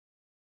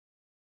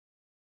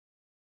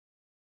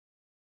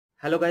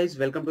Hello guys,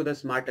 welcome to the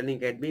Smart Learning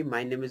Academy.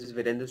 My name is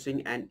Virendra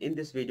Singh and in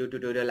this video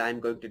tutorial I am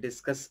going to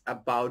discuss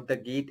about the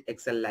GATE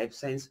Excel Life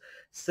Science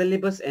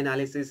syllabus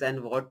analysis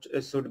and what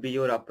should be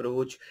your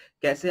approach.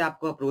 कैसे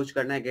आपको approach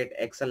करना है GATE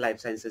Excel Life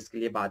Sciences के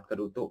लिए बात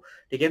करूँ तो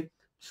ठीक है.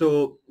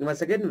 So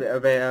once again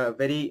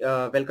very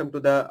welcome to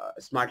the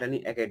Smart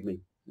Learning Academy.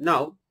 Now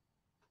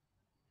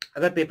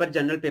अगर पेपर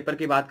जनरल पेपर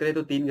की बात करें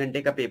तो 3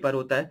 घंटे का पेपर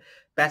होता है.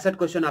 65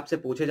 क्वेश्चन आपसे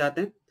पूछे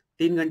जाते हैं.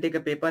 3 घंटे का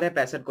पेपर है,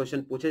 65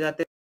 क्वेश्चन पूछे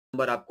जाते हैं.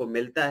 नंबर आपको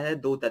मिलता है.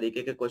 2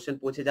 तरीके के क्वेश्चन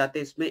पूछे जाते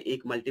हैं. इसमें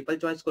एक मल्टीपल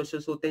चॉइस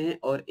क्वेश्चंस होते हैं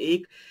और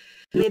एक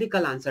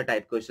न्यूमेरिकल आंसर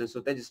टाइप क्वेश्चंस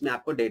होते हैं जिसमें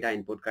आपको डेटा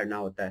इनपुट करना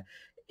होता है.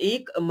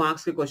 1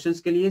 मार्क्स के क्वेश्चंस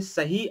के लिए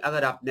सही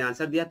अगर आपने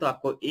आंसर दिया तो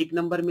आपको 1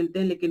 नंबर मिलते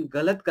हैं, लेकिन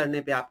गलत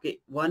करने पे आपके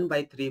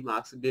 1/3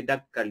 मार्क्स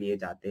डिडक्ट कर लिए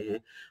जाते हैं.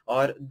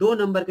 और 2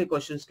 नंबर के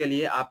क्वेश्चंस के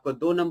लिए आपको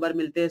 2 नंबर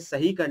मिलते हैं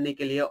सही करने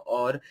के लिए,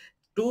 और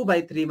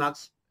 2/3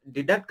 मार्क्स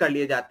डिडक्ट कर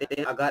लिए जाते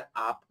हैं अगर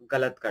आप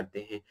गलत करते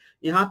हैं.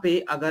 यहाँ पे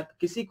अगर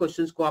किसी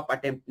क्वेश्चंस को आप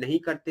अटेम्प्ट नहीं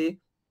करते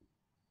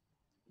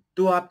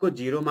तो आपको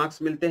 0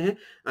 मार्क्स मिलते हैं.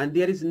 And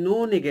there is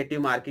no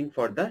negative marking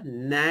for the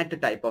net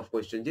type of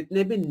question.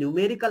 जितने भी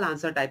न्यूमेरिकल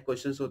आंसर टाइप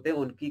क्वेश्चंस होते हैं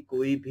उनकी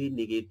कोई भी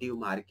नेगेटिव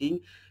मार्किंग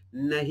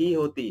नहीं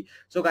होती.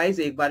 सो गाइस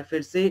एक बार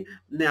फिर से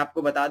मैं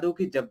आपको बता दूं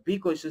कि जब भी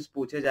क्वेश्चंस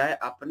पूछे जाए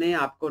अपने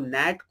आपको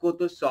नेट को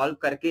तो सॉल्व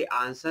करके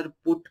आंसर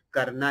पुट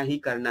करना ही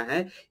करना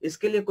है.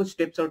 इसके लिए कुछ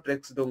टिप्स और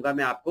ट्रिक्स दूंगा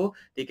मैं आपको,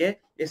 ठीक है,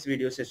 इस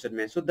वीडियो सेशन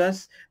में. सो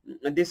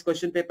दिस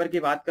क्वेश्चन पेपर की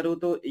बात करूं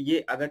तो ये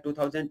अगर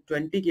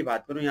 2020 की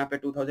बात करूं, यहाँ पे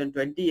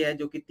 2020 है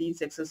जो कि 3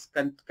 सेक्शंस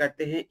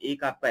करते हैं.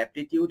 एक आपका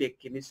एप्टीट्यूड, एक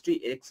केमिस्ट्री,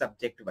 एक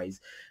सब्जेक्ट वाइज.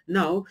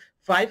 नाउ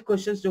 5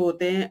 क्वेश्चंस जो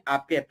होते हैं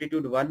आपके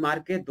एप्टीट्यूड 1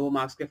 मार्क के, 2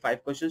 मार्क्स के 5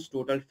 क्वेश्चंस,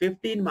 टोटल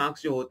 15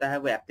 मार्क्स जो होता है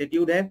वो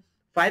एप्टीट्यूड है.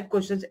 5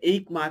 क्वेश्चंस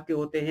 1 मार्क के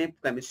होते हैं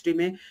केमिस्ट्री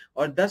में,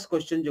 और 10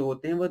 क्वेश्चन जो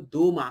होते हैं वो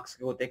 2 मार्क्स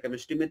के होते हैं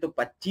केमिस्ट्री में. तो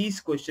 25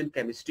 क्वेश्चन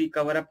केमिस्ट्री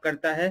कवर अप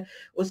करता है.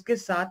 उसके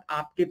साथ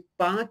आपके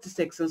 5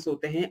 सेक्शंस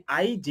होते हैं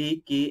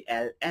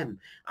IJKLM.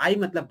 आई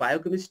मतलब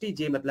बायोकेमिस्ट्री,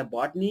 जे मतलब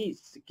बॉटनी,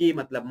 के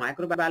मतलब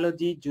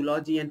microbiology,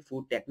 zoology and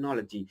food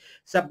technology.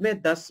 सब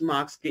में 10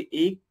 मार्क्स के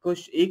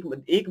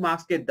एक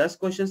मार्क्स के 10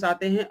 क्वेश्चंस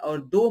आते हैं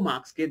और 2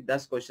 मार्क्स के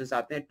 10 क्वेश्चंस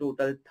आते हैं.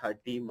 टोटल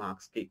 30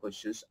 मार्क्स के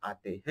क्वेश्चंस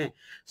आते हैं.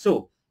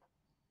 सो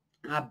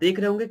आप देख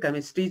रहे होंगे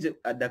केमिस्ट्री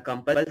द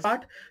कंपल्सरी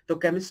पार्ट. तो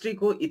केमिस्ट्री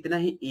को इतना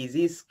ही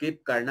इजी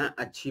स्किप करना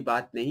अच्छी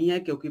बात नहीं है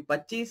क्योंकि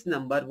 25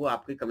 नंबर वो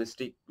आपकी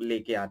केमिस्ट्री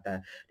लेके आता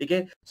है, ठीक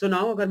है. सो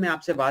नाउ अगर मैं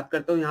आपसे बात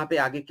करता हूँ यहाँ पे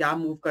आगे क्या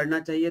मूव करना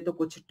चाहिए तो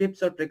कुछ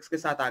टिप्स और ट्रिक्स के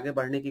साथ आगे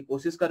बढ़ने की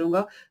कोशिश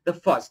करूंगा. द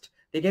फर्स्ट,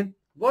 ठीक है,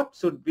 व्हाट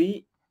शुड बी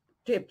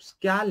टिप्स,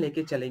 क्या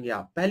लेके चलेंगे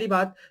आप. पहली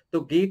बात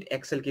तो गेट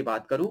एक्सेल की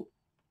बात करूं.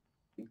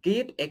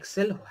 गेट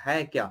एक्सेल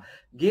है क्या?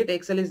 गेट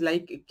एक्सेल इज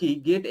लाइक कि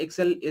gate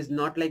Excel is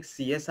not like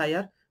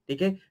CSIR,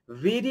 ठीक है.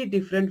 Very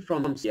different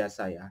from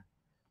CSIR,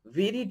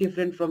 very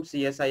different from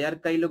CSIR.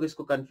 कई लोग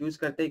इसको कंफ्यूज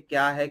करते हैं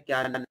क्या है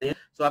क्या नहीं है.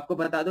 सो आपको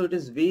बता दो it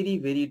is very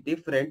very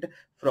different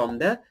from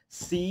the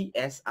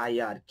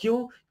CSIR.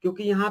 क्यों?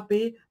 क्योंकि यहाँ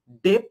पे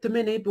डेप्थ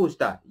में नहीं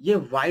पूछता, ये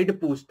वाइड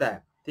पूछता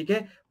है, ठीक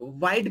है.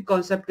 वाइड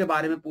कॉन्सेप्ट के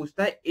बारे में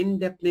पूछता है, इन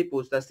डेप्थ नहीं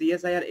पूछता.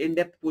 CSIR इन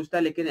डेप्थ पूछता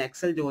है लेकिन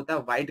एक्सेल जो होता है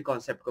वाइड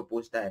कॉन्सेप्ट को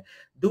पूछता है.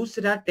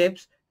 दूसरा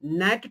टिप्स,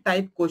 नेट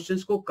टाइप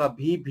क्वेश्चंस को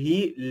कभी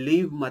भी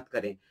लीव मत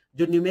करें.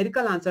 जो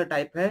न्यूमेरिकल आंसर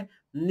टाइप है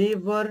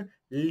नेवर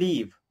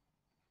लीव.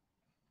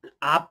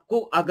 आपको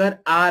अगर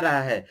आ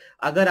रहा है,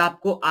 अगर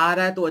आपको आ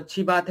रहा है तो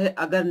अच्छी बात है.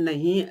 अगर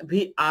नहीं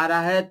भी आ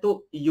रहा है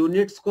तो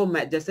यूनिट्स को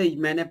जैसे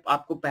मैंने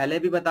आपको पहले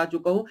भी बता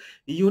चुका हूं,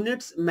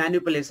 यूनिट्स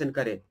मैनिपुलेशन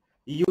करें.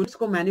 यूनिट्स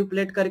को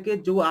मैनिपुलेट करके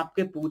जो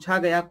आपके पूछा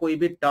गया कोई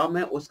भी टर्म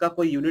है उसका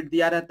कोई यूनिट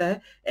दिया रहता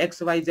है,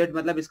 XYZ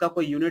मतलब इसका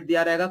कोई यूनिट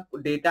दिया रहेगा.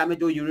 डेटा में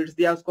जो यूनिट्स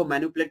दिया उसको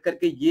मैनिपुलेट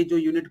करके ये जो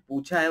यूनिट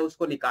पूछा है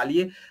उसको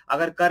निकालिए.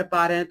 अगर कर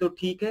पा रहे हैं तो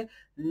ठीक है,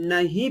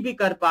 नहीं भी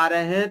कर पा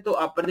रहे हैं तो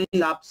अपने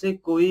हिसाब से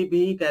कोई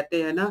भी,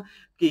 कहते हैं ना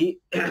कि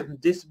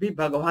जिस भी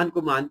भगवान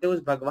को मानते हो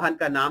उस भगवान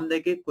का नाम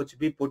लेके कुछ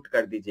भी पुट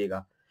कर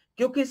दीजिएगा,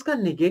 क्योंकि इसका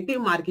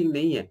नेगेटिव मार्किंग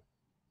नहीं है.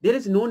 There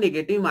is no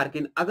negative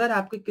marking. अगर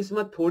आपकी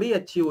किस्मत थोड़ी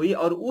अच्छी हुई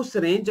और उस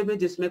रेंज में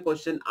जिसमें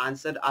क्वेश्चन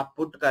आंसर आप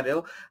पुट कर रहे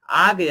हो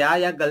आ गया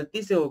या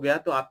गलती से हो गया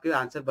तो आपके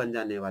आंसर बन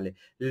जाने वाले.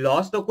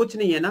 लॉस तो कुछ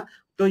नहीं है ना.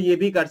 तो ये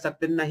भी कर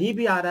सकते. नहीं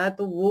भी आ रहा है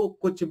तो वो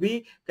कुछ भी,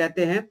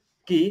 कहते हैं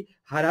कि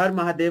हर हर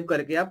महादेव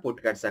करके आप पुट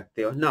कर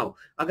सकते हो. नाउ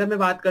अगर मैं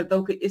बात करता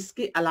हूं कि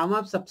इसके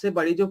अलावा सबसे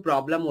बड़ी जो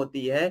प्रॉब्लम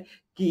होती है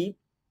कि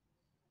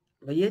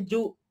भैया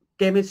जो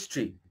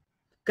केमिस्ट्री,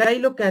 कई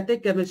लोग कहते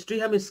हैं केमिस्ट्री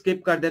हम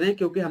स्किप कर दे रहे हैं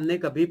क्योंकि हमने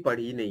कभी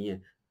पढ़ी नहीं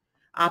है.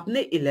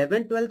 आपने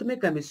 11th 12th में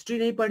केमिस्ट्री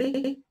नहीं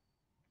पढ़ी?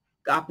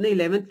 आपने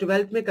 11th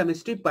 12th में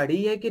केमिस्ट्री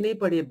पढ़ी है कि नहीं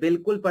पढ़ी है?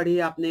 बिल्कुल पढ़ी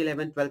है आपने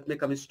 11th 12th में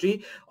केमिस्ट्री.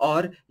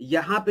 और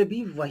यहां पे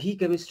भी वही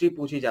केमिस्ट्री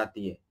पूछी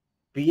जाती है.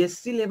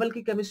 BSc लेवल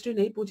की केमिस्ट्री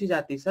नहीं पूछी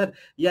जाती सर,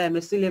 या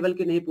MSc लेवल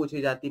की नहीं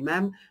पूछी जाती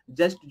मैम.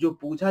 जस्ट जो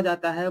पूछा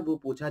जाता है वो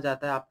पूछा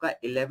जाता है आपका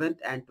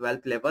 11th एंड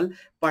 12th लेवल.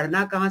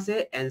 पढ़ना कहां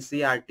से?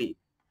 NCERT,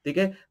 ठीक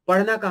है.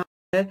 पढ़ना कहां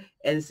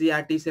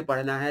एनसीईआरटी से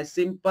पढ़ना है,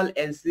 सिंपल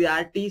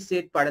एनसीईआरटी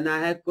से पढ़ना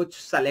है कुछ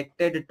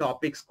सेलेक्टेड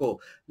टॉपिक्स को,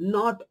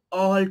 नॉट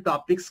ऑल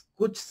टॉपिक्स,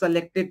 कुछ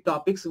सेलेक्टेड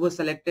टॉपिक्स। वो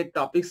सेलेक्टेड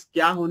टॉपिक्स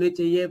क्या होने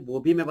चाहिए वो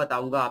भी मैं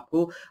बताऊंगा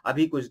आपको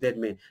अभी कुछ देर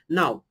में।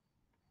 नाउ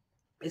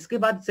इसके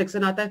बाद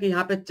सेक्शन आता है कि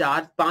यहाँ पे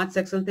 4-5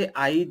 सेक्शन थे,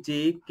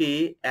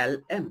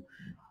 IJKLM।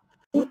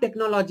 फूड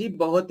टेक्नोलॉजी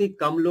बहुत ही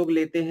कम लोग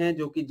लेते हैं,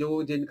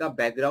 जो जिनका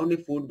बैकग्राउंड ही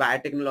फूड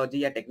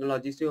बायोटेक्नोलॉजी या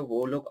टेक्नोलॉजी से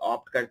वो लोग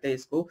ऑप्ट करते हैं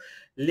इसको।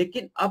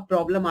 लेकिन अब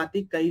प्रॉब्लम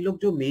आती, कई लोग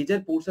जो मेजर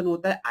पोर्शन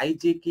होता है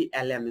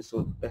IJKLM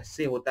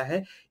से होता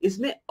है,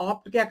 इसमें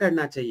ऑप्ट क्या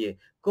करना चाहिए,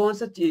 कौन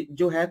सा चीज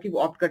जो है कि वो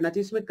ऑप्ट करना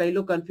चाहिए, इसमें कई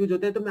लोग कंफ्यूज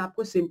होते हैं। तो मैं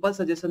आपको सिंपल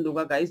सजेशन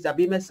दूंगा गाइस,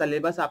 अभी मैं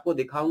सिलेबस आपको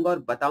दिखाऊंगा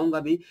और बताऊंगा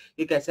भी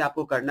कि कैसे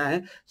आपको करना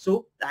है।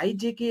 सो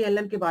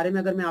IJKLM के बारे में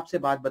अगर मैं आपसे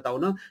बात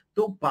बताऊं ना,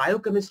 तो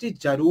बायोकेमिस्ट्री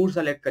जरूर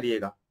सेलेक्ट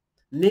करिएगा,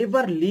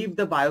 नेवर लीव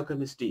द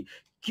बायोकेमिस्ट्री।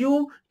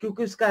 क्यों?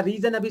 क्योंकि उसका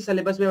रीजन अभी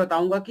सिलेबस में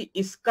बताऊंगा कि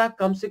इसका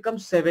कम से कम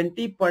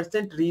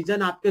 70%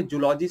 रीजन आपके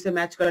जूलॉजी से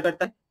मैच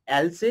करता है,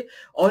 एल से,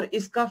 और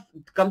इसका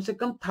कम से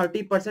कम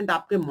 30%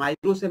 आपके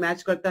माइक्रो से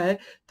मैच करता है,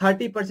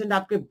 30%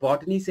 आपके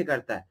बॉटनी से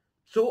करता है।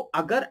 सो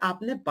अगर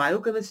आपने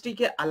बायोकेमिस्ट्री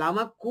के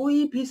अलावा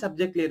कोई भी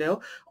सब्जेक्ट ले रहे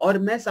हो, और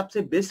मैं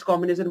सबसे बेस्ट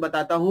कॉम्बिनेशन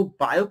बताता हूं,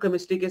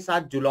 बायोकेमिस्ट्री के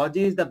साथ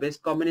zoology is the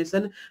best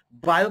combination,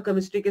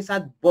 biochemistry के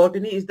साथ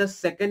botany is the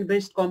second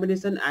best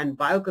combination, and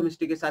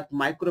biochemistry के साथ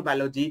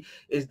microbiology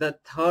is the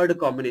third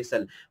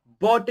combination.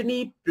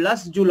 Botany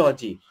plus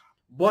zoology,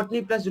 botany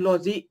plus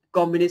zoology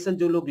combination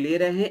जो लोग ले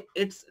रहे हैं,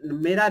 इट्स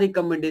मेरा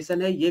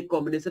रिकमेंडेशन है, ये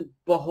कॉम्बिनेशन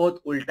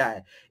बहुत उल्टा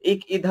है।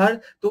 एक इधर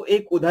तो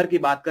एक उधर की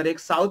बात करो, एक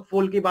साउथ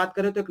पोल की बात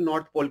करो तो एक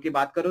नॉर्थ पोल की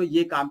बात करो,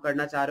 ये काम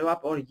करना चाह रहे हो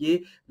आप, और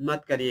ये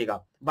मत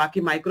करिएगा।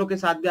 बाकी माइक्रो के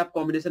साथ भी आप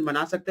कॉम्बिनेशन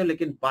बना सकते हो,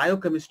 लेकिन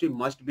बायोकेमिस्ट्री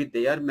मस्ट बी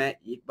देयर। मैं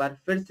एक बार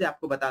फिर से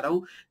आपको बता रहा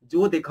हूं,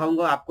 जो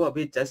दिखाऊंगा आपको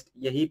अभी जस्ट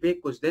यहीं पे,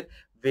 कुछ देर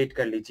वेट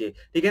कर लीजिए,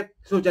 ठीक है।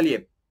 सो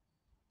चलिए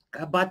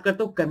अब बात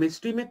करता हूँ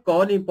केमिस्ट्री में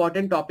कौन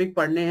इंपॉर्टेंट टॉपिक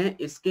पढ़ने हैं।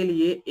 इसके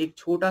लिए एक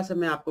छोटा सा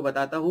मैं आपको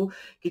बताता हूँ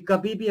कि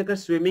कभी भी अगर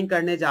स्विमिंग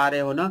करने जा रहे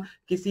हो ना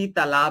किसी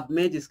तालाब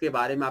में, जिसके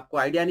बारे में आपको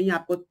आइडिया नहीं है,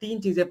 आपको 3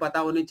 चीजें पता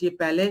होनी चाहिए।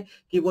 पहले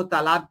कि वो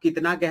तालाब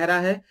कितना गहरा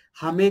है,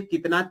 हमें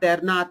कितना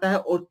तैरना आता है,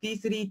 और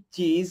तीसरी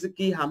चीज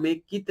कि हमें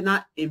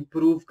कितना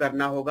इंप्रूव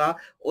करना होगा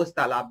उस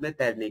तालाब में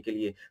तैरने के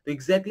लिए। तो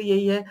एग्जैक्टली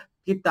यही है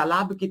कि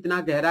तालाब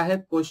कितना गहरा है,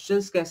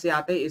 क्वेश्चंस कैसे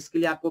आते हैं, इसके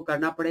लिए आपको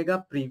करना पड़ेगा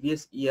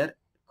प्रीवियस ईयर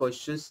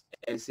क्वेश्चंस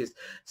एनालिसिस।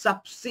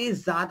 सबसे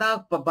ज्यादा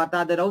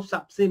बता दे रहा हूं,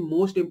 सबसे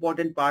मोस्ट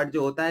इंपॉर्टेंट पार्ट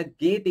जो होता है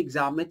गेट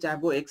एग्जाम में, चाहे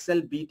वो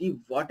एक्सेल बीटी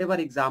व्हाटएवर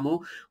एग्जाम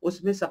हो,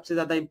 उसमें सबसे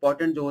ज्यादा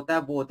इंपॉर्टेंट जो होता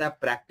है वो होता है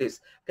प्रैक्टिस।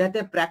 कहते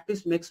हैं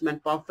practice makes man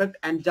perfect,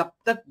 and जब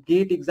तक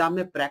गेट एग्जाम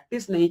में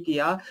प्रैक्टिस नहीं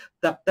किया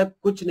तब तक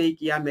कुछ नहीं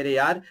किया मेरे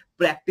यार।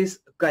 प्रैक्टिस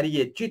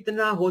करिए,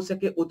 जितना हो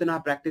सके उतना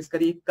प्रैक्टिस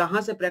करिए।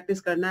 कहां से प्रैक्टिस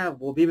करना है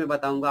वो भी मैं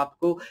बताऊंगा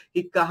आपको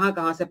कि कहां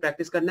कहां से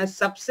प्रैक्टिस करना है।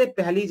 सबसे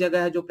पहली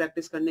जगह है जो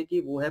प्रैक्टिस करने की,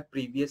 वो है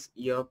previous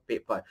year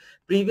paper.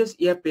 Previous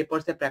year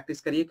paper से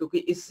प्रैक्टिस करिए, क्योंकि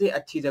इससे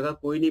अच्छी जगह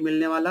कोई नहीं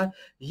मिलने वाला।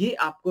 ये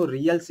आपको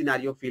रियल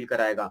सिनारियो फील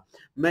कराएगा।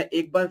 मैं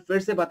एक बार फिर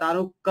से बता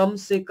रहा हूं, कम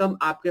से कम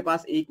आपके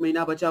पास 1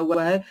 महीना बचा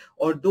हुआ है,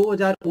 और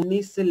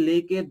 2019 से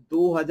लेके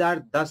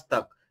 2010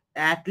 तक,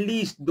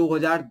 एटलीस्ट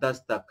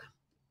 2010 तक,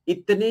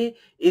 इतने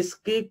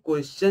इसके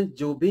क्वेश्चन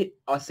जो भी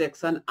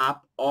सेक्शन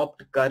आप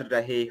ऑप्ट कर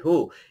रहे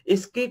हो,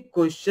 इसके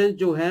क्वेश्चन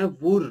जो हैं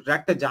वो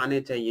रट जाने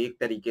चाहिए। एक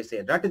तरीके से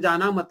रट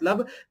जाना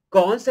मतलब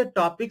कौन से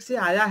टॉपिक से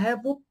आया है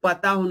वो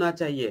पता होना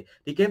चाहिए,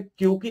 ठीक है।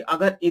 क्योंकि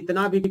अगर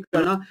इतना भी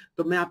करना,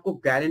 तो मैं आपको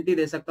गारंटी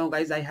दे सकता हूं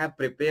guys, I have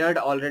prepared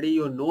already,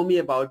 you know me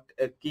about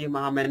कि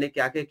वहां मैंने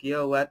क्या क्या किया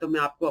हुआ है। तो मैं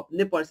आपको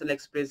अपने पर्सनल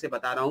एक्सपीरियंस से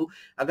बता रहा हूं,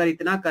 अगर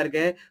इतना कर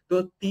गए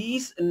तो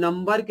 30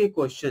 नंबर के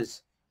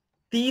क्वेश्चंस,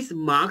 30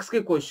 मार्क्स के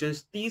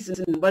क्वेश्चंस, 30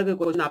 नंबर के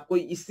क्वेश्चन आपको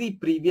इसी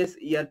प्रीवियस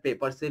ईयर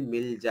पेपर से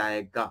मिल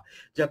जाएगा।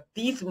 जब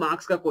 30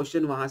 मार्क्स का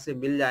क्वेश्चन वहां से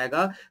मिल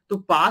जाएगा, तो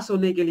पास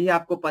होने के लिए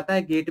आपको पता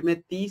है गेट में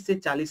 30 से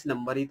 40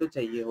 नंबर ही तो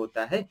चाहिए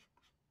होता है।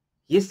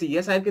 ये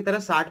सीएसआई की तरह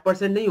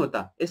 60% नहीं होता,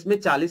 इसमें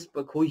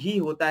 40 ही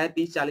होता है,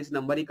 30-40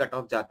 नंबर ही कट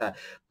ऑफ जाता है।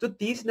 तो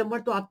 30 नंबर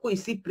तो आपको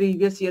इसी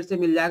प्रीवियस ईयर से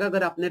मिल जाएगा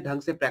अगर आपने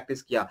ढंग से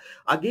प्रैक्टिस किया।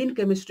 अगेन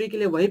केमिस्ट्री के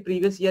लिए वही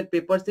प्रीवियस ईयर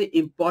पेपर से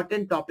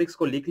इंपॉर्टेंट टॉपिक्स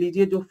को लिख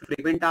लीजिए जो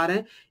फ्रीक्वेंट आ रहे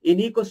हैं,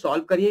 इन्हीं को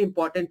सॉल्व करिए,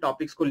 इंपॉर्टेंट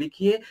टॉपिक्स को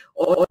लिखिए,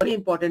 और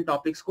इंपॉर्टेंट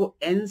टॉपिक्स को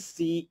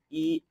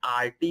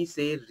एनसीईआरटी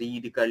से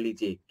रीड कर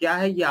लीजिए। क्या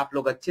है ये आप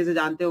लोग अच्छे से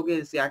जानते होंगे,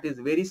 NCERT is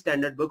very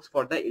standard books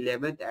for the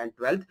 11th and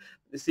 12th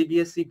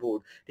CBSE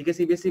board, ठीक है।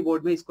 सीबीएसई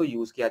बोर्ड में इसको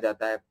यूज किया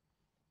जाता है।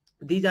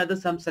 These are the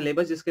some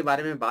syllabus जिसके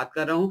बारे में बात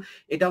कर रहा हूँ।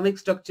 Atomic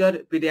structure,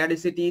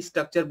 periodicity,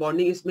 structure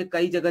bonding, इसमें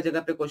कई जगह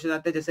जगह पे क्वेश्चन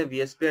आते हैं, जैसे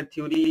वीएसपीआर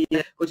थ्योरी,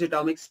 कुछ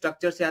एटॉमिक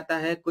स्ट्रक्चर से आता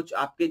है, कुछ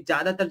आपके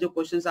ज्यादातर जो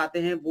क्वेश्चंस आते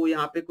हैं वो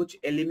यहाँ पे कुछ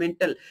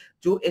एलिमेंटल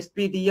जो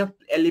एसपीडीएफ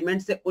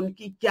एलिमेंट्स है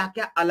उनकी क्या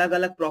क्या अलग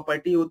अलग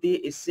प्रॉपर्टी होती है,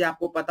 इससे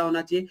आपको पता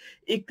होना चाहिए।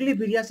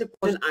 इक्विलिब्रिया से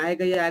क्वेश्चन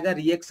आएगा ही आएगा,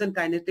 रिएक्शन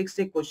काइनेटिक्स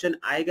से क्वेश्चन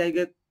आएगा,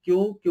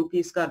 क्यों? क्योंकि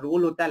इसका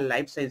रोल होता है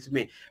लाइफ साइंस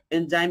में,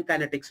 एंजाइम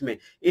काइनेटिक्स में।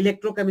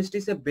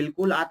 इलेक्ट्रोकेमिस्ट्री से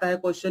बिल्कुल आता है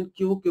क्वेश्चन,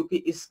 क्यों? क्योंकि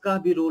इसका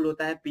भी रोल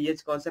होता है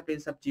पीएच कॉन्सेप्ट इन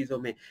सब चीजों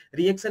में।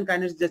 रिएक्शन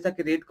काइनेटिक्स जैसा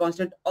कि rate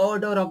constant,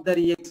 order of the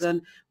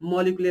reaction,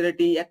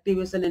 molecularity,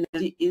 activation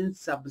energy, इन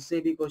सब से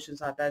भी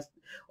क्वेश्चन आता है।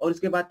 और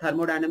उसके बाद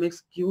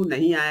थर्मोडायनेमिक्स क्यों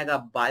नहीं आएगा?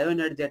 बायो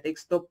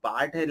एनर्जेटिक्स तो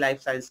पार्ट है लाइफ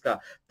साइंस का,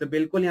 तो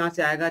बिल्कुल यहाँ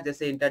से आएगा।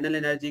 जैसे इंटरनल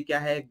एनर्जी क्या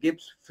है,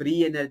 गिब्स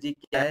फ्री एनर्जी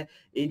क्या है,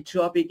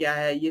 इंट्रोपी क्या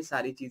है, ये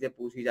सारी चीजें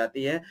पूछी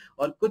जाती है।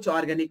 और कुछ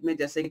ऑर्गेनिक में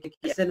जैसे कि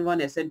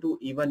SN1 SN2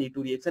 E1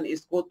 E2 reaction,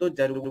 इसको तो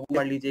जरूर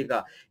पढ़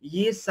लीजिएगा।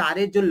 ये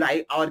सारे जो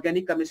लाइव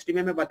ऑर्गेनिक केमिस्ट्री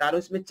में मैं बता रहा हूँ,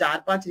 इसमें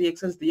 4-5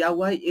 रिएक्शंस दिया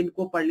हुआ है,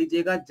 इनको पढ़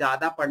लीजिएगा,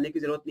 ज्यादा पढ़ने की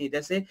जरूरत नहीं है।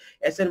 जैसे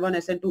SN1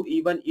 SN2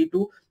 E1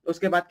 E2,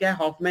 उसके बाद क्या है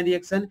हॉफमैन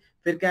रिएक्शन,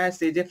 फिर क्या है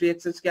सेजेफ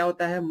रिएक्शंस क्या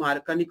होता है,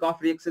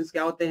 मार्कनिकॉफ रिएक्शंस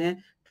क्या होते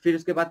हैं, फिर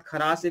उसके बाद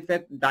खरास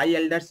इफेक्ट, डाई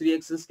एल्डर्स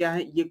रिएक्शंस क्या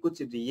है। ये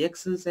कुछ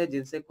रिएक्शंस है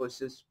जिनसे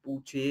क्वेश्चंस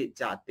पूछे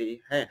जाते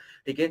हैं,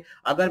 ठीक है।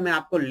 अगर मैं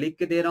आपको लिख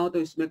के दे रहा हूं तो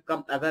इसमें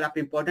कम, अगर आप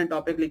इंपॉर्टेंट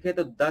टॉपिक लिखे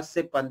तो 10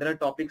 से 15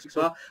 टॉपिक्स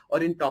हुआ,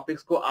 और इन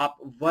टॉपिक्स को आप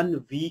 1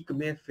 वीक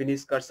में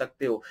फिनिश कर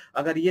सकते हो।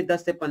 अगर ये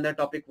 10 से 15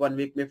 टॉपिक 1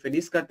 वीक में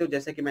फिनिश करते हो,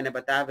 जैसे कि मैंने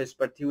बताया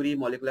whisper theory,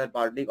 molecular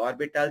bonding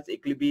orbitals,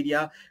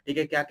 equilibria, ठीक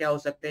है, क्या क्या हो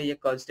सकते हैं, ये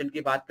कांस्टेंट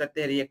की बात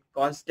करते हैं, रिएक्ट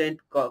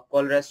कांस्टेंट,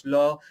 कोलरेस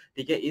लॉ,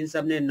 ठीक है, इन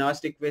सब ने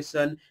Nernst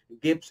equation,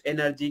 Gibbs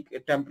energy,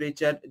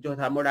 temperature, जो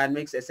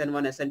थर्मोडायनेमिक्स,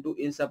 SN1 SN2,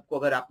 इन सबको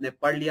अगर आपने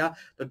पढ़ लिया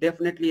तो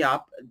डेफिनेटली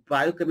आप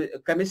बायो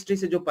केमिस्ट्री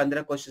से जो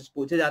 15 क्वेश्चंस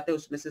पूछे जाते हैं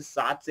उसमें से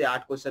 7 से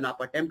 8 क्वेश्चन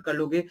आप अटेम्प्ट कर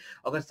लोगे।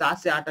 अगर 7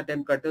 से 8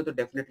 अटेम्प्ट करते हो तो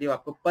डेफिनेटली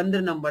आपको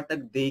 15 नंबर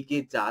तक दे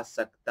के जा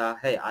सकता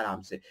है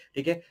आराम से,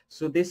 ठीक है।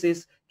 सो दिस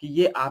इज कि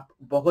ये आप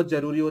बहुत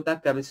जरूरी होता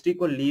है, केमिस्ट्री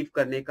को लीव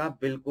करने का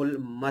बिल्कुल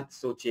मत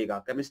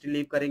सोचिएगा। केमिस्ट्री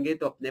लीव करेंगे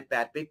तो अपने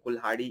पैर पे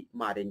कुल्हाड़ी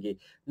मारेंगे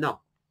ना।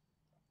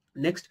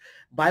 नेक्स्ट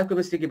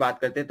बायोकेमिस्ट्री की बात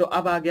करते हैं, तो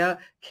अब आ गया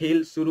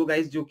खेल शुरू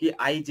गाइस, जो कि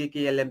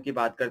IJKLM की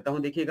बात करता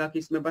हूं। देखिएगा कि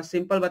इसमें बस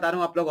सिंपल बता रहा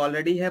हूं, आप लोग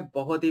ऑलरेडी है,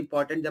 बहुत ही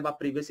इंपॉर्टेंट। जब आप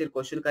प्रीवियस ईयर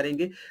क्वेश्चन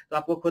करेंगे तो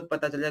आपको खुद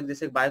पता चल जाएगा,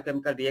 जैसे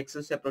बायोकेमिकल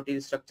रिएक्शंस है, protein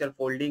structure,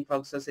 folding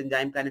functions,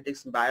 enzyme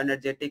kinetics,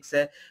 bioenergetics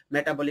है,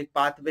 मेटाबॉलिक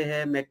पाथवे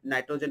है,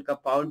 nitrogen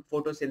compound,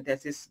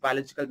 photosynthesis,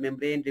 biological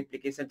membrane,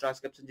 replication,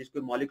 transcription,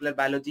 जिसको molecular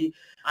biology,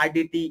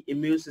 IDT,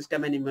 immune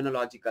system and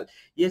immunological,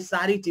 ये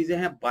सारी चीजें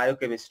हैं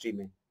बायोकेमिस्ट्री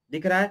में।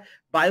 दिख रहा है,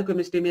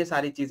 बायोकेमिस्ट्री में ये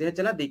सारी चीजें हैं।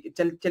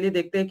 चलिए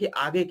देखते हैं कि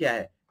आगे क्या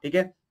है, ठीक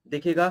है।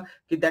 देखिएगा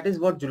कि दैट इज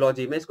व्हाट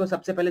जूलॉजी, मैं इसको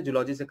सबसे पहले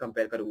जूलॉजी से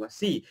कंपेयर करूंगा।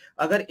 सी,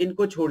 अगर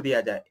इनको छोड़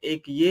दिया जाए,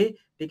 एक ये,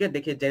 ठीक है,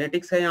 देखिए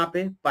जेनेटिक्स है, यहाँ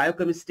पे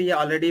बायोकेमिस्ट्री है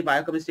already,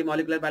 biochemistry,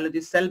 molecular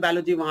biology, cell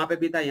biology वहां पे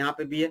भी था, यहाँ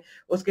पे भी है।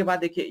 उसके बाद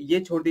देखिए ये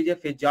छोड़ दीजिए,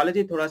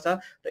 फिजियोलॉजी थोड़ा सा,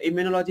 तो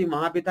इम्यूनोलॉजी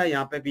वहां पे था,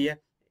 यहाँ पे भी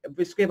है।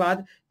 इसके बाद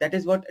that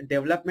is what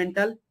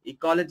developmental,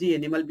 ecology,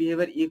 animal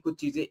behaviour, ये कुछ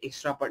चीजें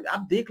एक्स्ट्रा पढ़,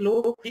 आप देख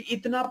लो कि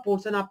इतना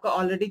पोर्शन आपका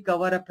ऑलरेडी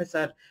कवर अप है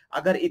सर।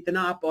 अगर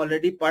इतना आप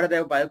ऑलरेडी पढ़ रहे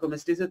हो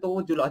बायोकेमिस्ट्री से, तो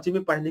वो जूलॉजी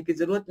में पढ़ने की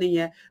जरूरत नहीं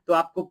है, तो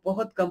आपको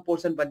बहुत कम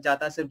पोर्शन बच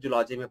जाता है सिर्फ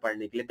जूलॉजी में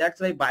पढ़ने के लिए।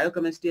 That's why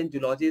biochemistry and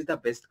zoology is the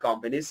best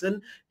combination,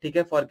 ठीक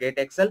है, फॉर गेट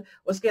एक्सेल।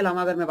 उसके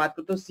अलावा अगर मैं बात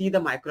करूं तो सी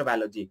द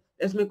माइक्रोबायोलॉजी,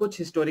 इसमें कुछ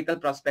हिस्टोरिकल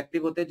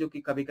पर्सपेक्टिव होते हैं जो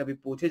कि कभी कभी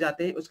पूछे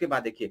जाते हैं। उसके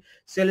बाद देखिए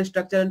cell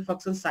structure and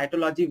function,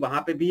 cytology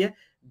वहां पे भी है।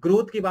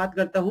 ग्रोथ की बात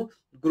करता हूं,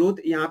 ग्रोथ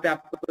यहाँ पे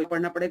आपको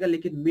पढ़ना पड़ेगा,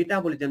 लेकिन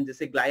मेटाबॉलिज्म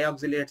जैसे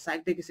ग्लाइऑक्सिलेट,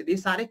 साइक्लिक एसिड, ये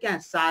सारे क्या है,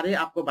 सारे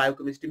आपको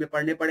बायोकेमिस्ट्री में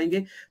पढ़ने पड़ेंगे।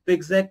 तो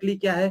एग्जैक्टली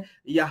क्या है,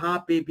 यहाँ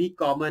पे भी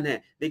कॉमन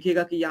है।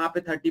 देखिएगा कि यहाँ पे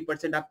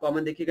 30% आप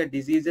कॉमन देखिएगा,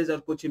 डिजीजेस और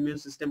कुछ इम्यून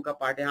सिस्टम का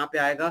पार्ट यहाँ पे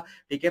आएगा,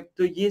 ठीक है।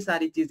 तो ये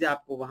सारी चीजें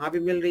आपको वहां भी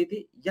मिल रही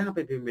थी, यहाँ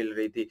पे भी मिल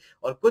रही थी,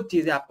 और कुछ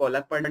चीजें आपको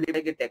अलग पढ़नी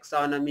पड़ेगी,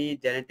 टेक्सोनॉमी,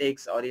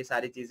 जेनेटिक्स और ये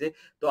सारी चीजें।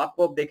 तो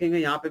आपको अब देखेंगे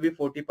यहाँ पे भी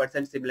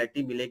 40%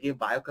 सिमिलरिटी मिलेगी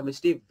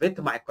बायोकेमिस्ट्री विथ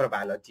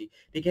माइक्रोबायोलॉजी,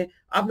 ठीक है।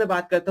 अब मैं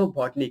बात करता हूँ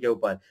बॉटनी के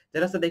ऊपर,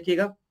 जरा सा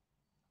देखिएगा।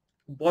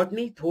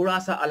 बॉटनी थोड़ा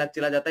सा अलग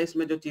चला जाता है,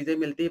 इसमें जो चीजें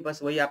मिलती है बस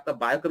वही आपका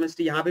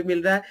बायोकेमिस्ट्री यहाँ भी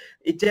मिल रहा है,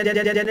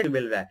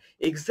 मिल रहा है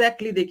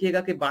एग्जैक्टली।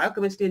 देखिएगा कि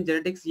बायोकेमिस्ट्री एंड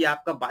जेनेटिक्स ये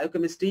आपका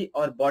बायोकेमिस्ट्री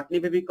और बॉटनी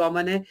में भी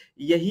कॉमन है।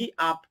 यही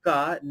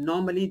आपका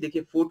नॉर्मली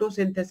देखिए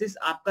फोटोसिंथेसिस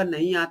आपका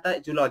नहीं आता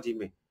जूलॉजी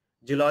में,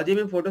 जूलॉजी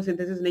में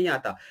फोटोसिंथेसिस नहीं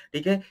आता,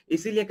 ठीक है।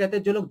 इसीलिए कहते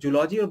हैं जो लोग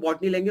जूलॉजी और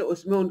बॉटनी लेंगे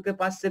उसमें उनके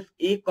पास सिर्फ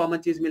एक कॉमन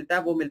चीज मिलता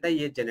है, वो मिलता है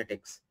ये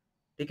जेनेटिक्स,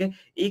 ठीक है।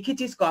 एक ही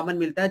चीज कॉमन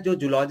मिलता है जो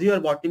जूलॉजी और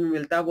बॉटनी में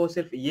मिलता है, वो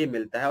सिर्फ ये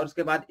मिलता है। और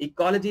उसके बाद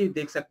इकोलॉजी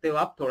देख सकते हो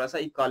आप, थोड़ा सा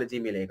इकोलॉजी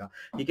मिलेगा,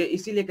 ठीक है।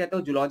 इसीलिए कहता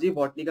हूँ जूलॉजी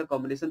बॉटनी का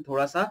कॉम्बिनेशन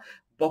थोड़ा सा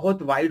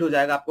बहुत वाइड हो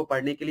जाएगा आपको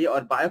पढ़ने के लिए।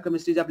 और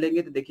बायोकेमिस्ट्री जब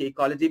लेंगे तो देखिए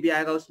इकोलॉजी भी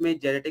आएगा, उसमें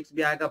जेनेटिक्स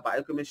भी आएगा,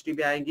 बायोकेमिस्ट्री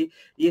भी आएंगी,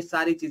 ये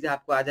सारी चीजें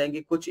आपको आ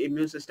जाएंगी। कुछ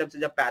इम्यून सिस्टम से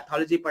जब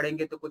पैथोलॉजी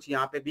पढ़ेंगे तो कुछ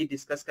यहाँ पे भी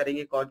डिस्कस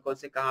करेंगे, कौन कौन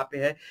से कहाँ पे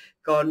है,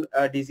 कौन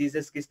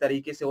डिजीजेस किस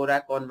तरीके से हो रहा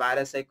है, कौन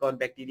वायरस है, कौन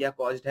बैक्टीरिया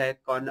कॉज्ड है,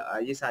 कौन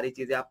ये सारी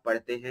चीजें आप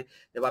पढ़ते हैं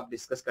जब आप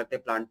डिस्कस करते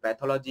हैं प्लांट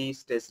पैथोलॉजी,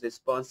 स्ट्रेस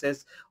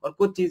रिस्पॉन्सेस। और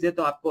कुछ चीजें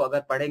तो आपको अगर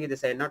पढ़ेंगे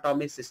जैसे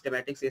एनाटॉमी,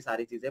 सिस्टमैटिक्स, ये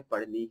सारी चीजें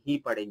पढ़नी ही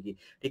पड़ेंगी,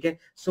 ठीक है।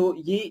 सो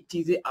ये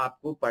चीजें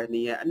आपको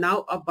पढ़नी है।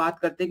 नाउ अब बात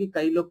करते हैं कि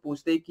कई लोग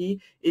पूछते हैं कि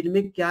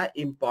इनमें क्या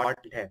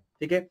इंपॉर्टेंट है,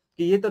 ठीक है।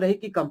 कि ये तो रही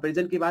कि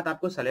कंपैरिजन की बात,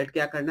 आपको सेलेक्ट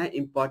क्या करना है,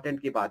 इंपॉर्टेंट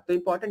की बात। तो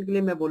इंपॉर्टेंट के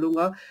लिए मैं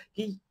बोलूंगा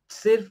कि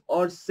सिर्फ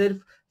और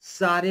सिर्फ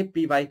सारे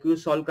पीवाईक्यू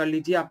सॉल्व कर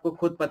लीजिए, आपको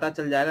खुद पता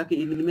चल जाएगा कि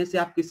इनमें से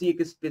आप किसी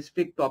एक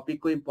स्पेसिफिक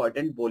टॉपिक को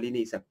इंपॉर्टेंट बोल ही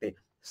नहीं सकते,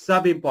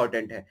 सब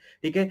इंपॉर्टेंट है।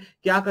 ठीक है,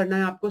 क्या करना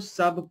है आपको,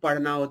 सब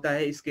पढ़ना होता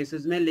है इस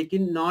केसेस में,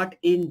 लेकिन नॉट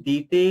इन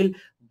डिटेल,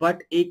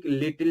 बट एक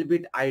लिटिल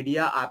बिट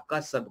आइडिया आपका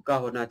सबका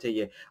होना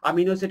चाहिए।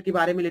 अमीनो एसिड के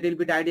बारे में लिटिल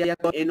बिट आइडिया,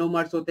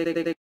 एनोमर्स होते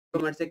हैं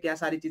से क्या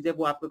सारी चीजें,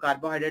 वो आपको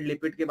कार्बोहाइड्रेट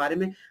लिपिड के बारे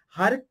में,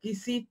 हर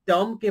किसी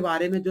टर्म के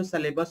बारे में जो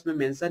सिलेबस में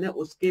मेंशन है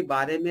उसके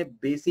बारे में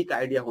बेसिक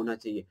आइडिया होना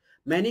चाहिए।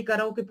 मैं नहीं कर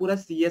रहा हूं कि पूरा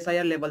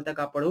CSIR लेवल तक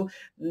आप पढ़ो,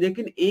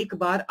 लेकिन एक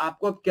बार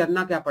आपको अब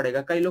करना क्या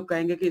पड़ेगा, कई लोग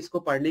कहेंगे कि इसको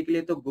पढ़ने के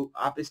लिए तो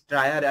आप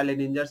स्ट्रायर या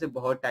लेनिंजर से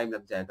बहुत टाइम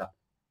लग जाएगा।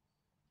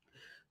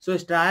 सो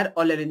स्टायर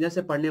और लेनिंजर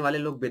से पढ़ने वाले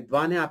लोग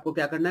विद्वान हैं, आपको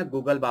क्या करना है,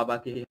 गूगल बाबा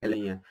की हेल्प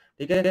नहीं है।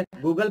 ठीक है,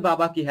 गूगल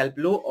बाबा की हेल्प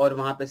लो और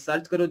वहां पे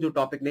सर्च करो, जो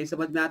टॉपिक नहीं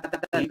समझ में आता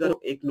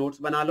करो, एक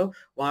नोट्स बना लो,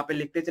 वहां पे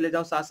लिखते चले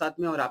जाओ साथ साथ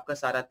में, और आपका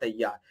सारा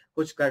तैयार,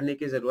 कुछ करने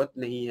की जरूरत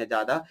नहीं है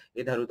ज्यादा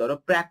इधर उधर।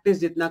 प्रैक्टिस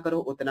जितना करो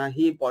उतना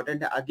ही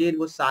इंपॉर्टेंट है। अगेन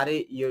वो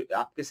सारे ये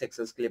आपके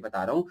सेक्शंस के लिए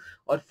बता रहा हूँ,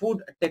 और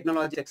फूड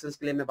टेक्नोलॉजी सेक्शंस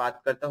के लिए मैं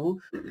बात करता हूँ।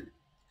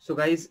 सो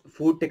गाइस,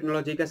 फूड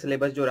टेक्नोलॉजी का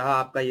सिलेबस जो रहा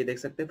आपका, ये देख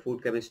सकते हैं,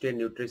 food chemistry and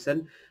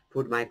nutrition,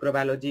 food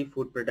microbiology,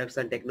 food products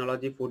and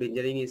technology, food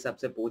engineering, ये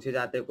सबसे पूछे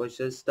जाते हैं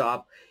क्वेश्चंस। तो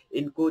आप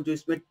इनको जो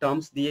इसमें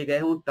टर्म्स दिए गए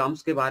हैं उन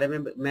टर्म्स के बारे में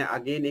मैं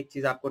अगेन एक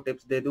चीज आपको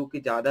टिप्स दे दूं कि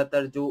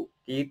ज्यादातर जो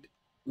कीट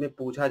में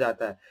पूछा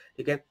जाता है,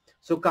 ठीक है,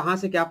 सो कहाँ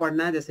से क्या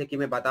पढ़ना है, जैसे कि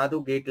मैं बता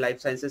दूं गेट लाइफ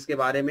साइंसेस के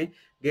बारे में।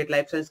 गेट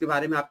लाइफ साइंस के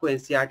बारे में आपको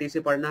एनसीईआरटी से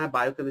पढ़ना है।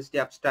 बायोकेमिस्ट्री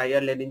आप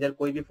स्टायर लेनिंजर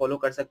कोई भी फॉलो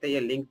कर सकते हैं, ये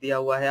लिंक दिया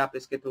हुआ है, आप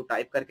इसके थ्रू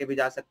टाइप करके भी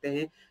जा सकते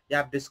हैं, या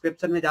आप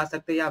डिस्क्रिप्शन में जा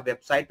सकते हैं, या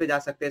वेबसाइट पे जा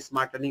सकते हैं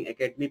स्मार्ट लर्निंग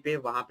एकेडमी पे,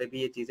 वहां पे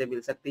भी ये चीजें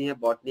मिल सकती हैं।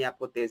 बॉटनी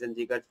आपको तेज एंड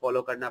जीगर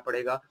फॉलो करना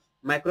पड़ेगा।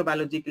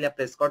 माइक्रोबायोलॉजी के लिए आप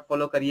प्रेस्कॉट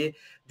फॉलो करिए।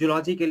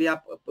 जूलॉजी के लिए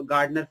आप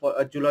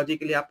गार्डनर, जूलॉजी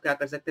के लिए आप क्या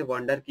कर सकते हैं,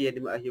 वंडर की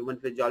ह्यूमन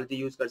फिजियोलॉजी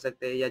यूज कर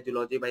सकते हैं, या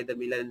zoology by the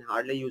Miller and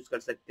हार्डले use कर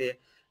सकते हैं।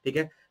 ठीक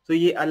है, सो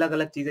ये अलग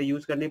अलग चीजें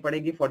यूज करनी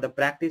पड़ेगी। For the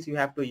practice you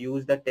have to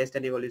use the test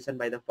and evolution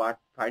by the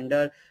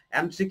pathfinder,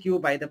 MCQ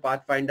by the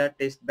pathfinder,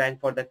 test bank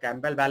for the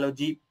Campbell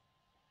biology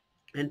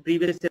and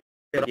previous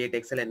gate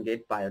Excel and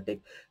gate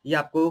biotech, ये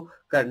आपको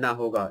करना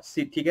होगा।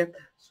 ठीक है,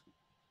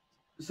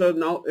 so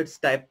now it's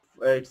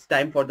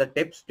time for the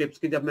tips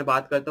की जब मैं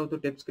बात करता हूँ तो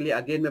टिप्स के लिए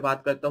अगेन मैं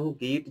बात करता हूँ,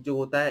 गेट जो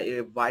होता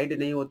है वाइड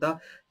नहीं होता,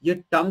 ये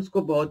टर्म्स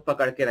को बहुत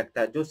पकड़ के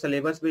रखता है। जो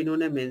सिलेबस में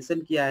इन्होंने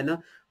मेंशन किया है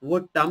ना, वो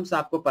टर्म्स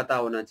आपको पता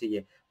होना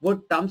चाहिए। वो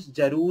टर्म्स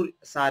जरूर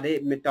सारे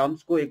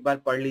टर्म्स को एक बार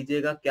पढ़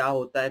लीजिएगा, क्या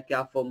होता है,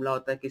 क्या फॉर्मूला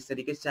होता है, किस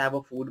तरीके से, चाहे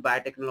वो फूड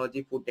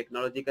बायोटेक्नोलॉजी, फूड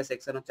टेक्नोलॉजी का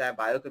सेक्शन हो, चाहे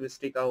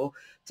बायोकेमिस्ट्री का हो,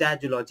 चाहे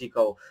जूलॉजी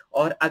का हो।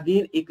 और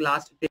अगेन एक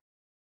लास्ट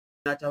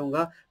टिप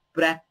चाहूंगा,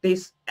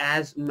 practice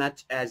as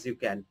much as you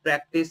can,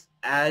 practice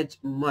as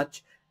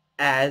much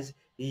as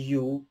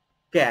you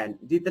can,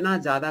 जितना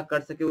ज्यादा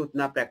कर सके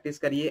उतना प्रैक्टिस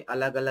करिए,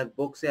 अलग अलग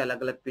बुक से,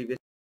 अलग अलग प्रीवियस,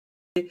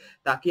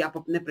 ताकि आप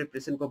अपने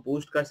प्रिपरेशन को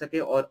बूस्ट कर सके।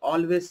 और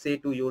always say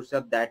to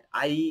yourself that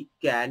I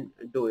can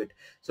do it.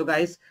 So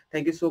guys,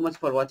 thank you so much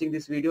for watching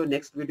this video.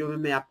 Next video में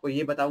मैं आपको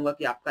ये बताऊंगा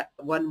कि आपका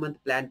 1 मंथ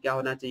प्लान क्या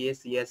होना चाहिए,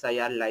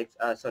 CSIR life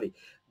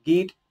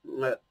gate.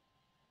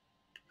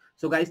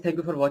 So guys, thank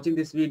you for watching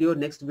this video.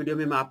 Next video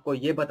में मैं आपको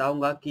ये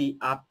बताऊंगा कि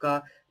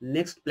आपका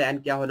नेक्स्ट प्लान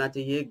क्या होना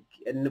चाहिए,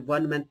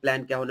 1 मंथ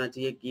प्लान क्या होना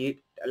चाहिए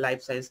गेट लाइफ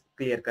साइंस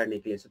क्लियर करने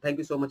के लिए। So thank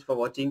you so much for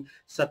watching.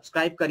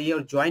 Subscribe करिए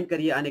और ज्वाइन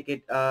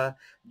करिए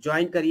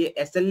ज्वाइन करिए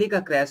SLE का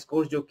क्रैश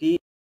कोर्स, जो कि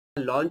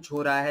लॉन्च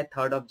हो रहा है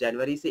 3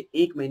 जनवरी से।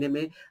 1 महीने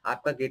में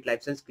आपका गेट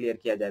लाइफ साइंस क्लियर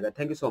किया जाएगा।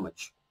 Thank you so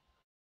much.